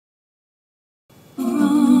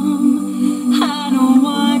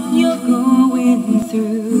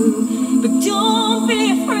through. But don't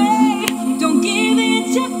be afraid, don't give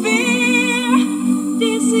in to fear.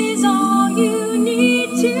 This is all you need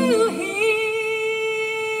to hear.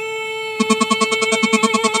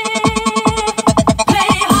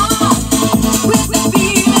 Play hard with the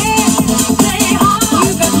feeling. Play hard,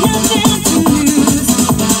 you've got nothing to lose.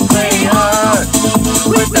 Play hard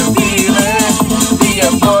with the feeling. Be a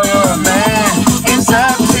boy or a man, it's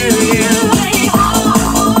up to you. Play hard.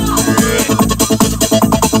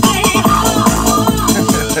 Play hard.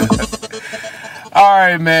 All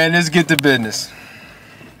right, man, let's get to business.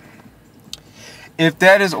 If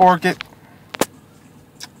that is Orchid,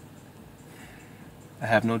 I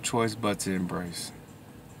have no choice but to embrace.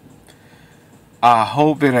 I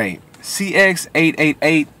hope it ain't.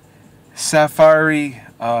 CX888 Safari,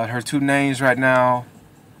 her two names right now.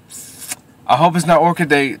 I hope it's not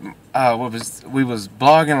Orchid. We was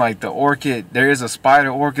blogging like the Orchid. There is a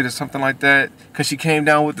spider Orchid or something like that, cause she came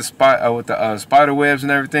down with the spider webs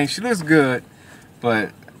and everything. She looks good,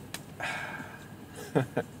 but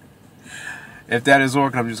if that is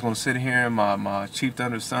Orchid, I'm just gonna sit here in my Chief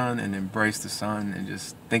Thunder sun and embrace the sun and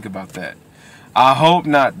just think about that. I hope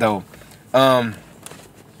not though.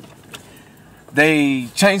 They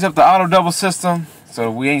changed up the auto double system, so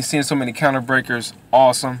we ain't seeing so many counter breakers.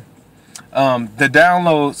 Awesome. The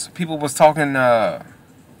downloads, people was talking,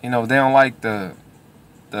 you know, they don't like the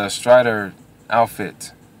Strider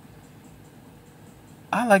outfit.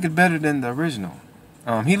 I like it better than the original.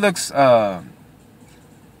 He looks, the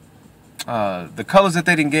colors that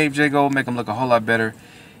they didn't give J Gold make him look a whole lot better.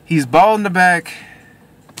 He's bald in the back.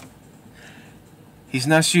 He's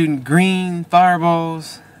not shooting green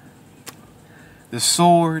fireballs. The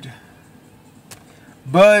sword.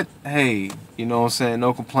 But hey, you know what I'm saying,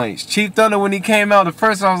 no complaints. Chief Thunder, when he came out, the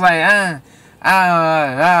first I was like,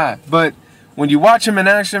 but when you watch him in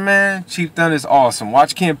action, man, Chief Thunder is awesome.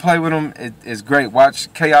 Watch Ken play with him, it's great.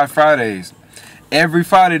 Watch KI Fridays. Every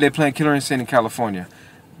Friday they playing Killer Instinct in California.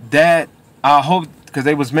 That, I hope, because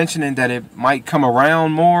they was mentioning that it might come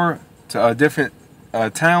around more to different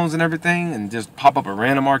towns and everything, and just pop up at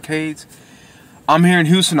random arcades. I'm here in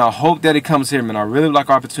Houston. I hope that it comes here, man. I really like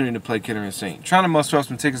the opportunity to play Killer Instinct. Trying to muster up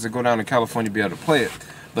some tickets to go down to California to be able to play it.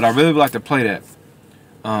 But I really would like to play that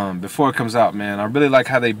before it comes out, man. I really like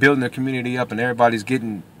how they building their community up and everybody's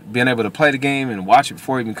being able to play the game and watch it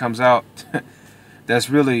before it even comes out. That's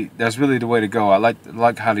really the way to go. I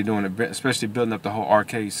like how they're doing it, especially building up the whole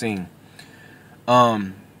arcade scene.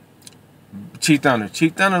 Chief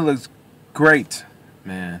Thunder looks great,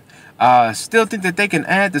 man. I still think that they can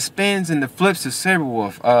add the spins and the flips to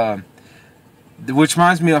Saberwolf, which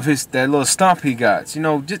reminds me of that little stomp he got. You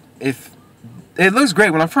know, just if it looks great.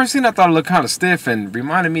 When I first seen it, I thought it looked kind of stiff and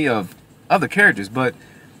reminded me of other characters. But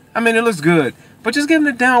I mean, it looks good. But just give him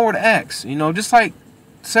the downward axe. You know, just like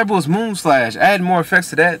Saberwolf's Moon Slash. Add more effects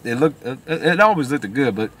to that. It always looked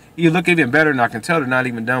good, but you look even better. And I can tell they're not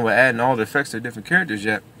even done with adding all the effects to different characters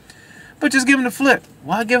yet. But just give him the flip.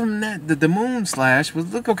 Why give him that? The Moon Slash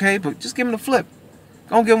would look okay, but just give him the flip.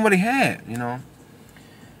 Don't give him what he had, you know.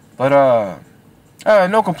 But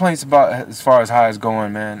no complaints about as far as how it's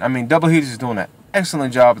going, man. I mean, Double Heaters is doing an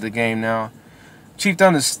excellent job at the game now. Chief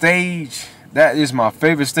Thunder's stage, that is my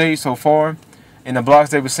favorite stage so far. In the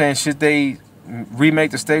blogs, they were saying, should they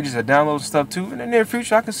remake the stages or download stuff too? In the near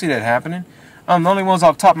future, I can see that happening. The only ones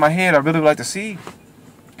off the top of my head I really would like to see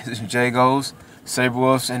is Jago's,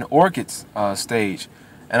 Saberwolf's, and Orchid's stage.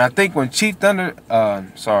 And I think when Chief Thunder,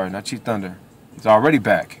 sorry, not Chief Thunder, he's already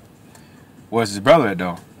back. Where's his brother at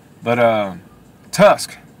though? But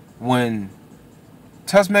Tusk, when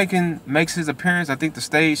Tusk makes his appearance, I think the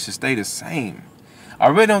stage should stay the same. I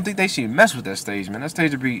really don't think they should mess with that stage, man. That stage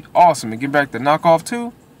would be awesome. And get back to knockoff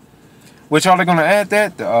too. Which are they gonna add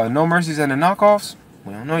that? The No Mercies and the knockoffs?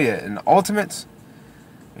 We don't know yet. And the ultimates?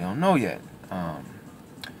 We don't know yet.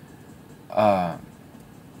 The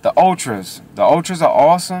ultras. The ultras are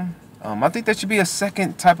awesome. I think there should be a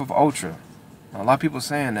second type of ultra. A lot of people are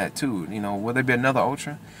saying that too. You know, will there be another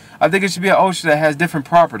ultra? I think it should be an ultra that has different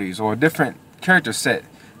properties, or a different character set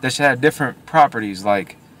that should have different properties.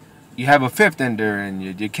 Like you have a fifth ender and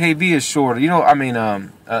your KV is shorter. You know, I mean,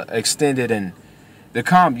 extended, and the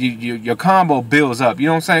your combo builds up. You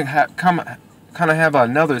know what I'm saying? Kind of have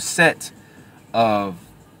another set of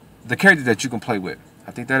the character that you can play with.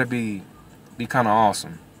 I think that'd be kind of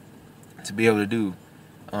awesome to be able to do.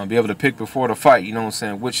 Be able to pick before the fight, you know what I'm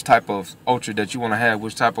saying, which type of ultra that you want to have,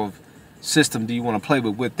 which type of system do you want to play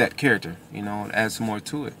with that character, you know, and add some more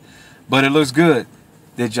to it. But it looks good.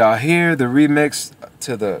 Did y'all hear the remix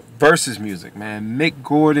to the Versus music, man? Mick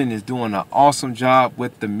Gordon is doing an awesome job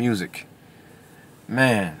with the music.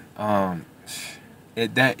 Man,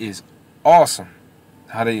 that is awesome.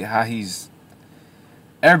 How he's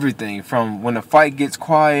everything from when the fight gets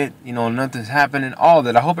quiet, you know, nothing's happening, all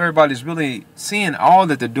that. I hope everybody's really seeing all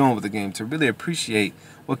that they're doing with the game to really appreciate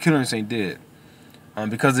what Killer Instinct did.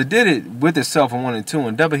 Because it did it with itself in 1 and 2,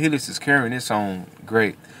 and Double Helix is carrying its own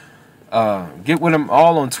great. Get with them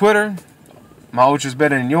all on Twitter. My Ultra's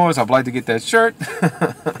better than yours. I'd like to get that shirt.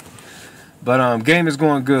 But game is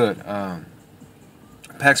going good.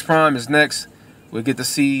 PAX Prime is next. We'll get to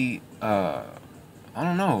see, I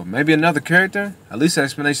don't know, maybe another character. At least an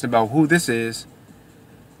explanation about who this is.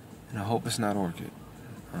 And I hope it's not Orchid.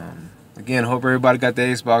 Again, hope everybody got the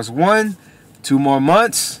Xbox One. 2 more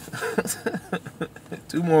months.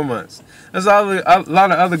 2 more months. There's a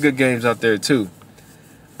lot of other good games out there too.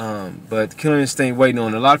 But Killer Instinct waiting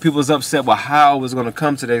on it. A lot of people is upset with how it was going to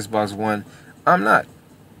come to the Xbox One. I'm not.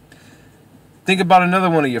 Think about another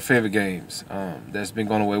one of your favorite games that's been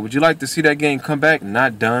going away. Would you like to see that game come back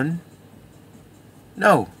not done?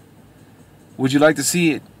 No. Would you like to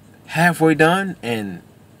see it halfway done and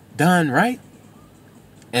done right?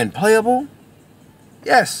 And playable?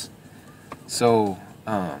 Yes. So,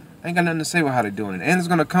 I ain't got nothing to say about how they're doing it. And it's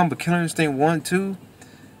going to come with Killer Instinct 1, 2.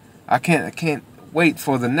 I can't wait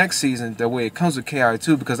for the next season the way it comes with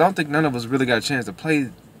KI2, because I don't think none of us really got a chance to play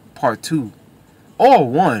part 2 or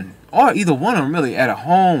 1 or either one of them really at a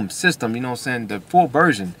home system, you know what I'm saying, the full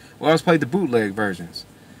version. We always played the bootleg versions.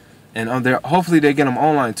 And hopefully they get them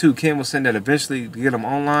online too. Ken will send that eventually to get them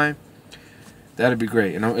online. That'd be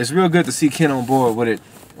great. And it's real good to see Ken on board with it,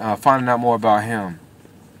 finding out more about him,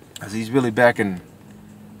 because he's really backing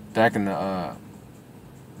them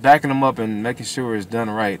up and making sure it's done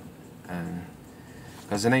right. And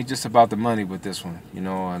because it ain't just about the money with this one, you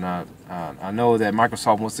know. And I know that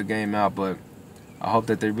Microsoft wants the game out, but I hope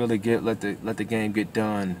that they really let the game get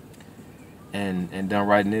done and done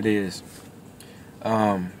right, and it is.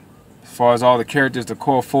 As far as all the characters, the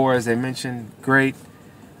core 4 as they mentioned, great.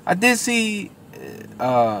 I did see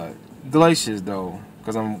Glacius though,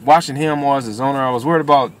 because I'm watching him more as a zoner. I was worried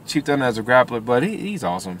about Chief Thunder as a grappler, but he's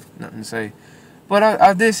awesome. Nothing to say. But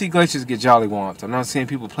I did see Glacius get jolly whomped. I'm not seeing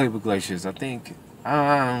people play with Glacius. I think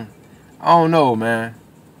I don't know, man.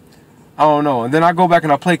 I don't know. And then I go back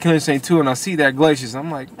and I play Killer Instinct 2 and I see that Glacius.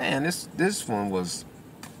 I'm like, man, this one was.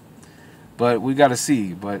 But we got to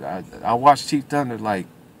see. But I watched Chief Thunder like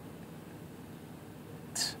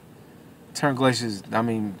turn Glacius. I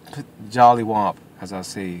mean, jolly whomp, as I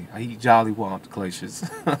say. He jolly whomped Glacius.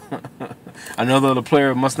 I know the other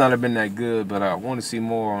player must not have been that good, but I want to see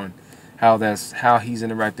more on how he's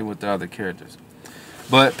interacting with the other characters.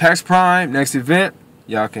 But PAX Prime, next event,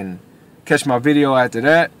 y'all can catch my video after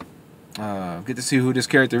that. Get to see who this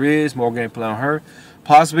character is, more gameplay on her.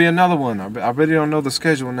 Possibly another one. I really don't know the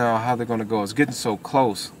schedule now, how they're going to go. It's getting so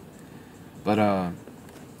close. But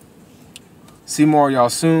see more of y'all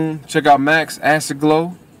soon. Check out Max Acid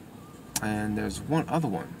Glow. And there's one other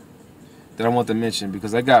one that I want to mention,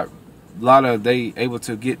 because they got they able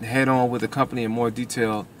to get head on with the company in more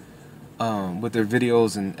detail with their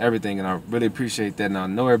videos and everything, and I really appreciate that. And I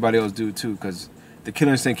know everybody else do too, because the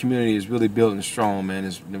Killer Instinct community is really building strong, man.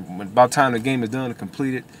 It's about time the game is done and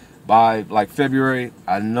completed by like February.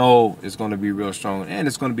 I know it's going to be real strong, and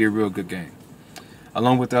it's going to be a real good game,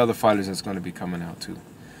 along with the other fighters that's going to be coming out too.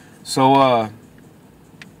 So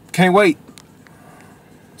can't wait.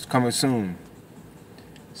 It's coming soon.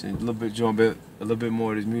 See a little bit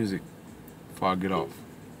more of this music before I get off.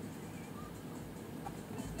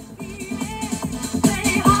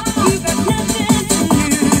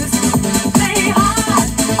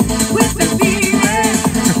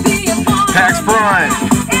 PAX Prime.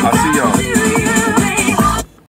 I'll see y'all.